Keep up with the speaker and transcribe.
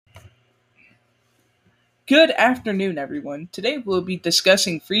Good afternoon, everyone. Today we'll be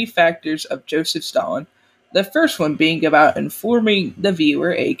discussing three factors of Joseph Stalin. The first one being about informing the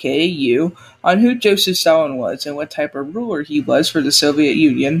viewer, aka you, on who Joseph Stalin was and what type of ruler he was for the Soviet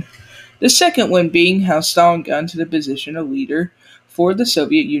Union. The second one being how Stalin got into the position of leader for the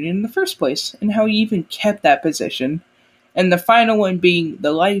Soviet Union in the first place, and how he even kept that position. And the final one being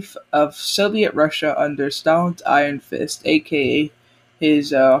the life of Soviet Russia under Stalin's iron fist, aka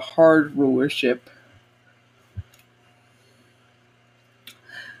his hard rulership.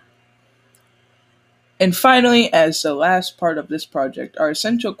 And finally, as the last part of this project, our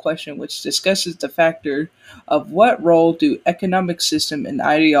essential question, which discusses the factor of what role do economic system and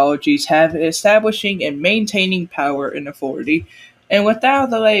ideologies have in establishing and maintaining power and authority. And without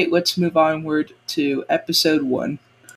delay, let's move onward to episode 1.